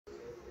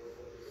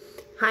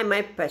Hi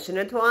my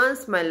passionate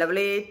ones, my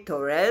lovely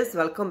Taurus,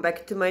 welcome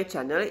back to my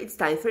channel. It's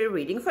time for your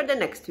reading for the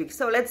next week.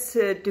 So let's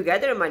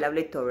together, my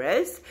lovely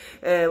Taurus,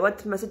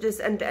 what messages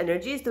and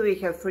energies do we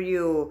have for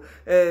you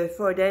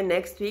for the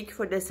next week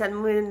for the Sun,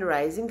 Moon and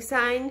Rising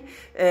sign.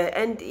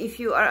 And if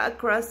you are a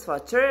cross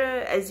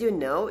watcher, as you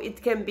know,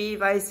 it can be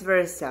vice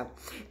versa.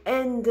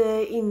 And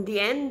in the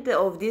end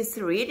of this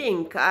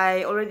reading,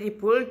 I already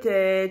pulled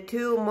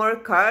 2 more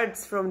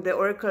cards from the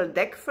Oracle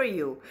deck for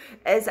you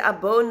as a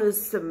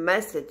bonus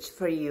message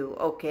for you,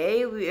 okay?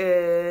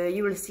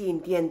 You will see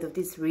in the end of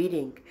this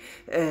reading.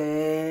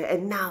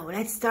 And now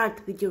let's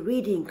start with your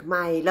reading,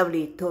 my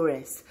lovely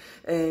Taurus.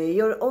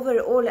 Your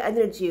overall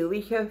energy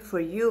we have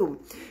for you,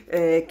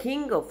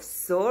 King of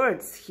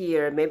Swords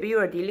here. Maybe you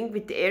are dealing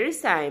with the air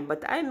sign,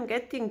 but I'm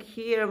getting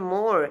here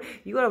more.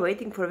 You are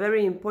waiting for a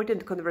very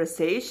important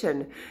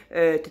conversation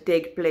to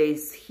take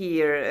place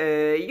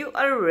here. You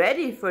are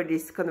ready for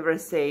this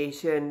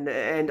conversation,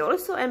 and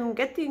also I'm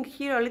getting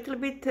here a little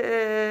bit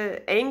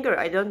anger.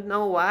 I don't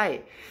know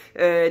why.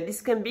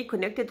 This can be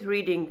connected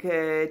reading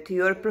to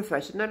your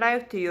professional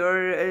life, to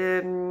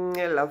your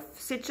love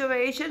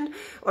situation,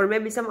 or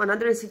maybe some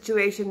another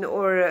situation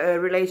or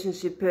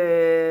relationship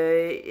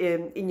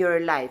in your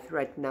life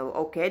right now,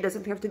 okay? It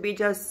doesn't have to be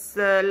just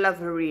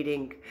love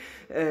reading.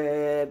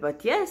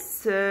 But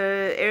yes,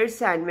 air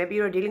sign, maybe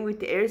you're dealing with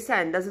the air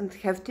sign, doesn't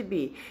have to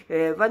be.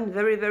 One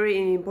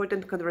very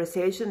important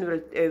conversation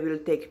will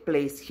take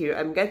place here.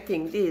 I'm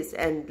getting this,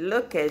 and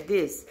look at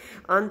this.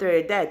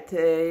 Under that,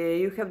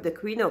 you have the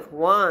Queen of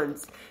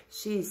Wands.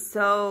 She's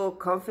so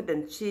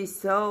confident, she's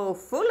so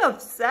full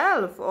of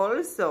self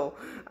also.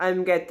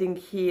 I'm getting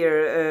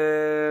here,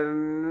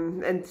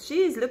 and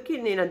she is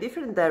looking in a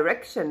different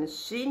direction.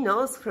 She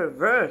knows her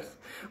worth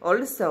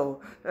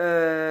also.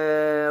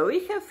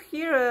 We have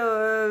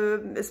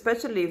here,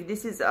 especially if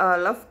this is a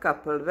love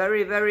couple,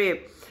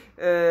 very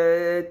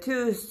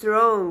two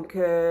strong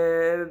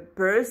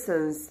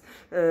persons,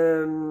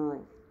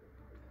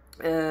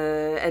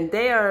 and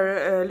they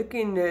are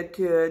looking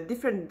to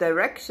different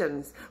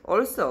directions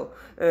also.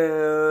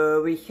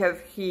 We have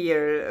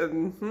here,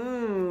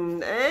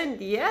 and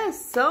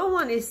yes,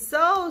 someone is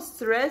so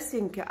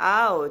stressing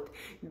out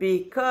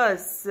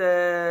because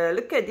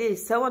look at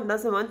this, someone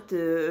doesn't want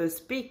to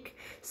speak.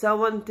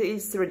 Someone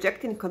is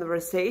rejecting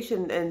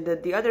conversation, and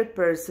the other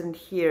person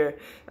here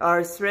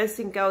are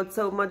stressing out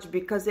so much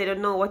because they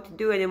don't know what to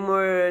do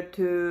anymore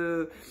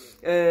to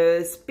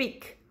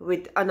speak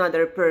with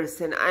another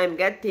person. I'm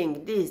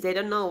getting this. They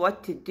don't know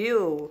what to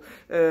do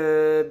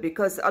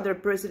because other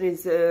person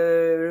is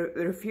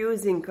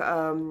refusing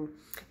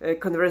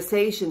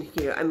conversation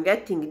here. I'm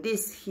getting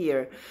this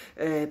here.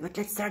 But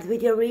let's start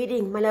with your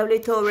reading, my lovely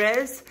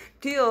Taurus.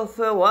 2 of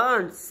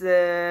Wands,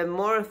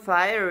 more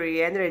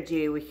fiery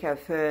energy we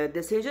have.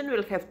 Decision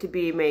will have to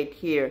be made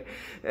here.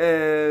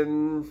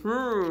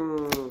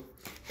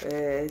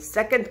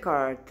 Second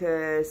card,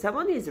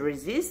 someone is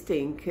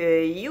resisting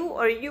you,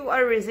 or you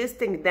are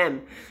resisting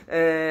them.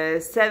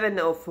 7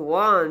 of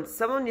Wands,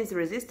 someone is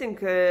resisting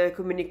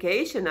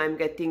communication. I'm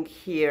getting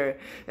here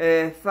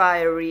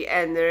fiery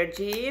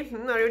energy.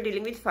 Are you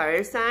dealing with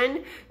fire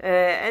sign?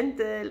 And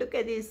look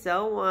at this,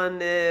 someone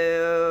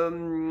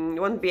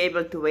won't be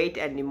able to wait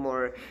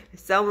anymore.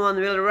 Someone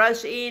will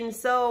rush in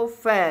so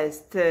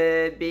fast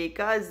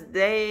because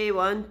they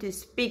want to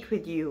speak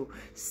with you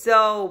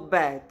so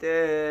bad.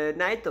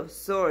 Knight of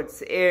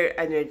Swords, air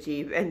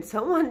energy, and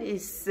someone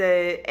is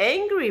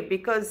angry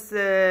because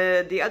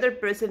the other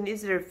person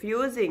is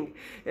refusing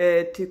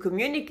to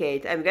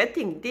communicate. I'm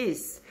getting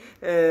this.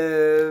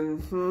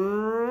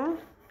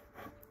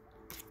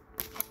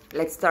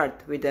 Let's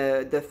start with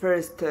the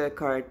first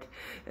card.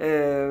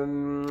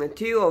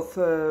 2 of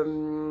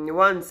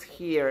Wands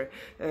here.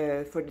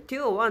 For the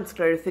 2 of Wands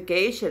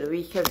clarification,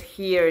 we have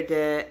here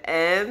the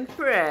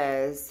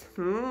Empress.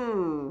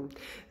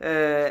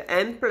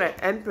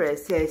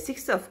 Empress,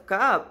 6 of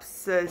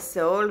Cups,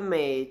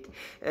 soulmate,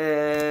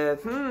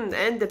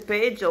 and the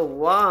Page of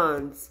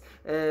Wands.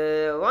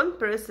 One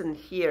person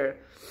here.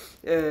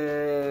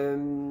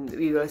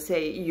 We will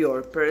say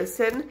your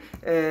person.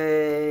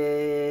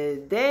 They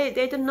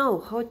don't know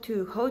how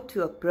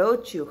to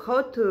approach you,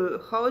 how to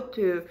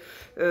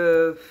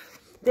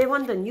they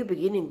want a new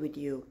beginning with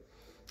you.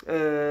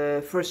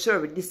 For sure,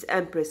 with this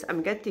Empress,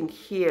 I'm getting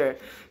here,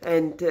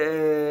 and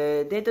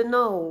they don't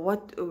know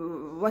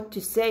what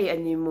to say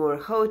anymore,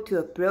 how to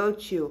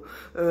approach you,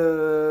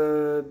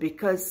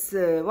 because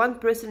one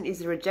person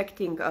is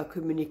rejecting a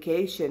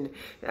communication.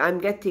 I'm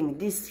getting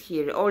this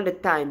here all the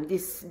time,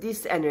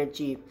 this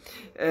energy,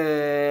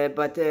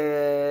 but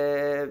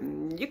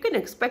you can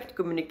expect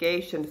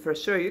communication for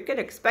sure. You can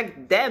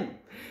expect them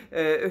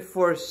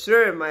for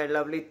sure, my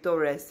lovely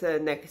Taurus,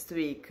 next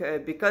week,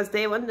 because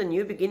they want a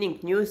new beginning,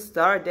 new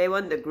start. They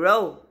want to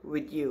grow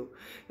with you,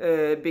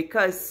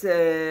 because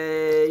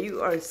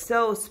you are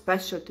so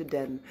special to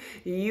them.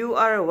 You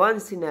are a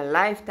once in a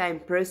lifetime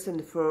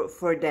person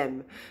for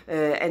them,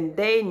 and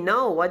they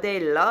know what they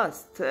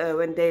lost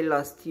when they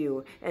lost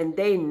you, and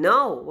they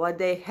know what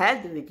they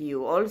had with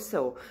you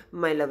also,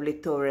 my lovely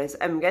Taurus.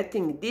 I'm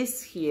getting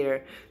this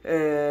here,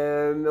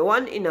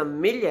 1 in a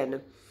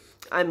million.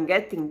 I'm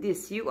getting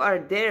this. You are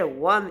their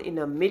 1 in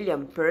a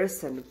million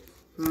person.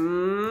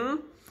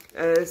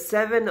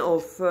 Seven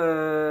of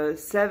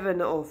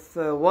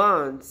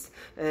Wands.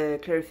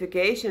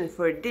 Clarification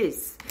for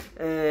this.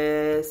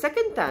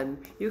 Second time,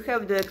 you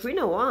have the Queen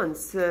of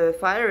Wands,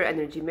 fire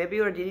energy. Maybe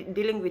you're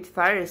dealing with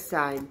fire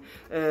sign.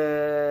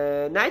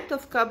 Knight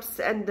of Cups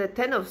and the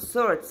 10 of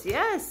Swords.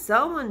 Yes,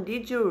 someone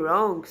did you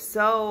wrong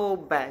so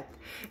bad,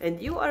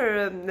 and you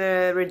are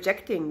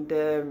rejecting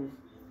the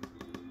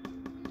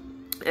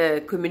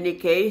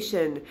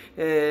communication.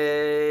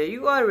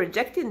 You are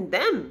rejecting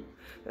them.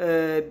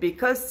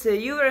 Because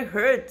you were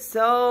hurt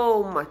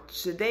so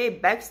much. They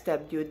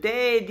backstabbed you,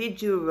 they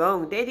did you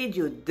wrong, they did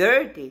you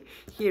dirty.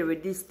 Here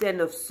with this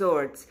 10 of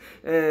Swords,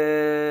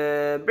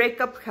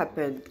 breakup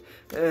happened,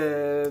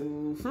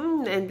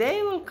 and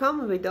they will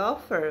come with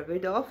offer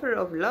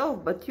of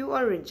love, but you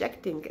are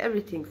rejecting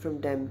everything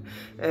from them,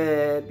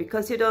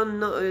 because you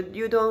don't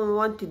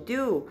want to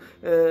do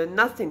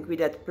nothing with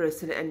that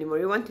person anymore.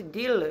 You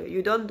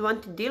don't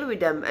want to deal with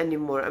them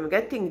anymore. I'm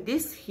getting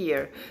this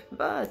here,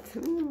 but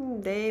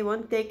they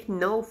won't take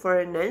no for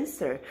an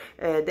answer.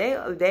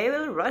 They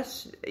will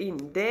rush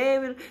in. They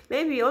will,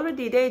 maybe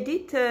already they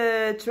did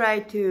try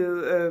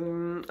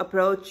to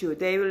approach you.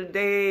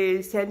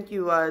 They sent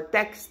you a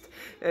text.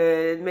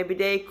 Maybe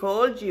they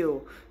called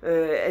you,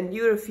 and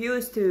you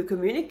refused to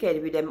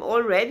communicate with them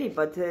already,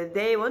 but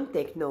they won't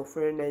take no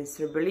for an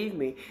answer, believe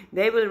me.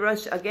 They will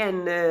rush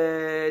again.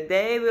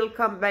 They will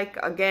come back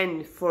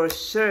again for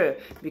sure,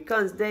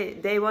 because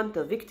they want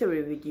a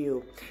victory with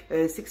you.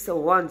 6 of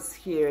Wands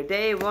here.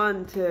 They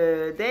want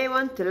to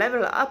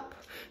level up.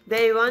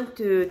 They want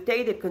to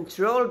take the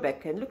control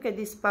back. And look at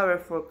this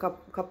powerful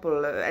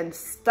couple and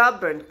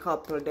stubborn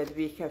couple that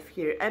we have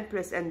here,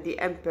 Empress and the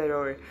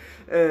Emperor.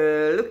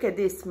 Look at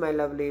this, my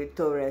lovely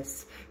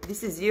Taurus.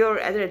 This is your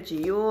energy.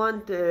 You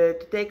want to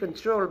take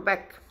control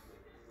back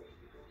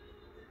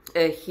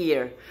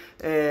here,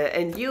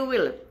 and you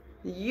will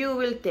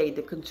take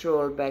the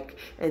control back,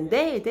 and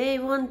they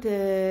want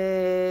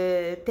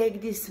to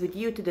take this with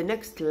you to the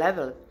next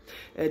level,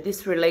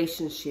 this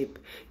relationship,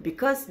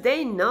 because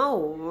they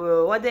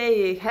know what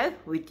they have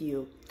with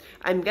you.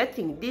 I'm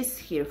getting this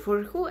here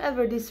for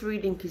whoever this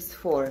reading is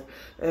for.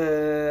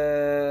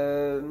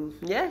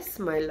 Yes,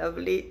 my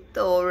lovely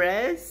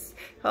Taurus,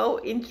 how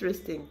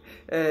interesting.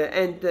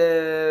 And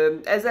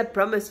as I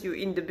promised you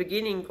in the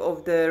beginning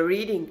of the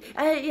reading,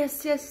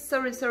 yes,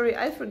 sorry,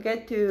 I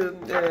forget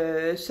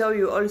to show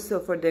you also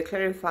for the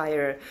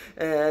clarifier,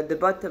 the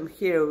bottom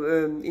here,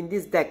 in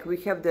this deck we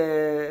have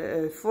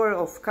the 4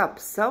 of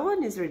Cups.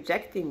 Someone is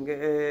rejecting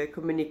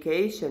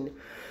communication,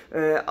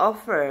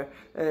 offer,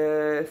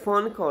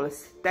 phone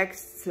calls,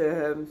 texts,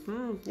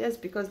 yes,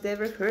 because they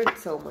were hurt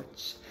so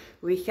much.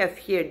 We have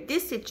here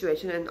this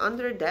situation, and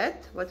under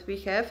that, what we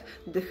have,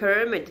 the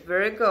Hermit,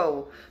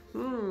 Virgo.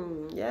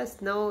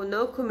 Yes,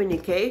 no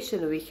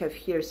communication we have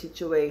here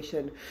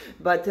situation,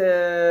 but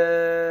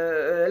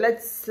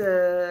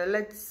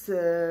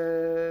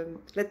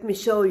let me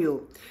show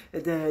you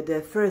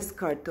the first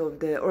card of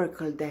the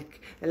Oracle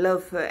deck,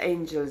 Love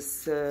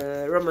Angels,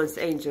 Romance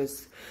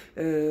Angels.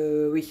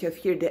 We have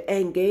here the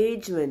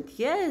engagement.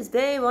 Yes,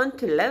 they want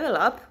to level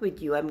up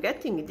with you. I'm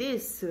getting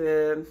this.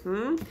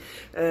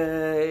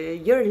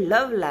 Your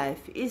love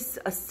life is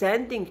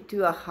ascending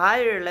to a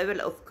higher level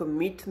of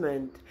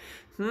commitment.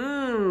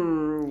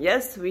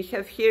 Yes, we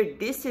have here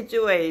this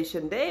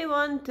situation. They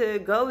want to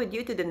go with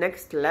you to the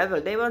next level.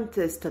 They want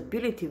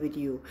stability with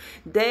you.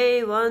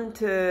 They want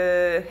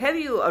to have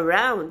you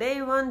around.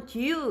 They want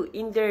you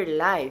in their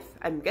life.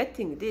 I'm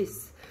getting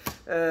this.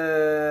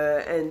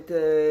 And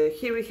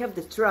here we have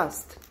the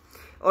trust.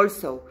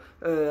 Also,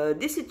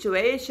 this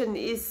situation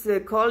is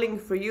calling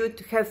for you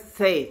to have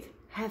faith.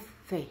 Have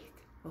faith,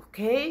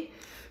 okay?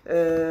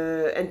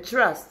 And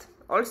trust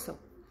also.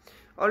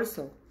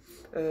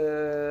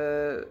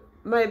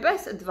 My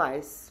best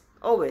advice,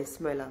 always,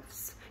 my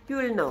loves, you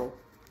will know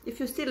if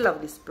you still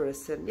love this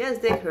person. Yes,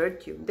 they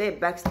hurt you, they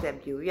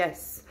backstabbed you,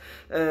 yes,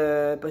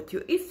 but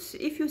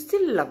if you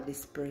still love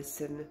this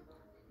person,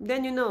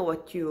 then you know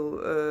what you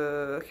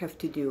have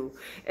to do.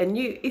 And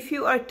if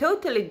you are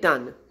totally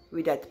done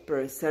with that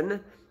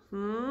person,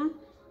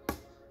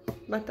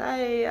 but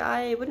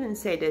I wouldn't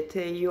say that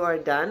you are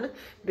done,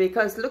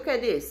 because look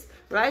at this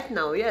right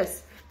now.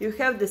 Yes, you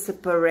have the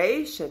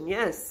separation.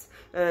 Yes,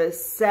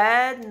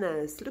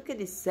 sadness. Look at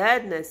this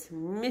sadness,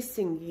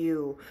 missing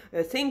you,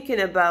 thinking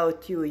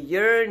about you,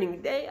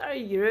 yearning. They are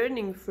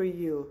yearning for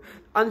you,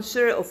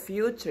 unsure of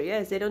future.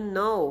 Yes, they don't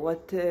know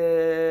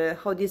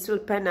how this will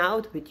pan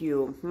out with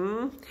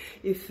you.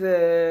 If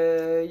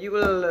you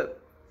will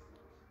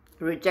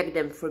reject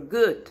them for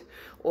good,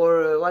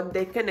 or what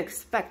they can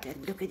expect.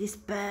 And look at this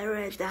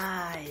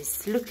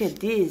paradise, look at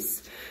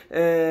this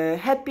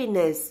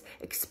happiness,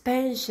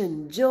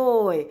 expansion,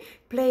 joy,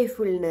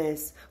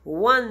 playfulness,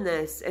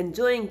 oneness,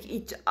 enjoying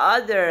each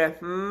other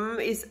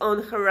is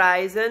on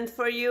horizon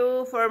for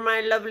you, for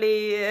my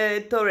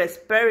lovely Taurus.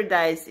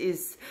 Paradise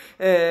is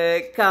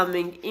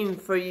coming in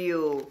for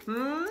you.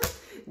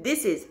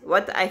 This is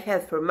what I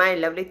have for my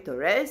lovely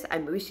Taurus.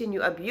 I'm wishing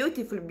you a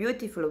beautiful,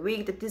 beautiful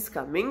week that is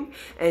coming.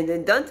 And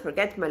then don't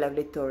forget, my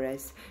lovely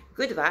Taurus,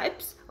 good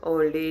vibes,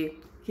 only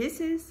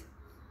kisses.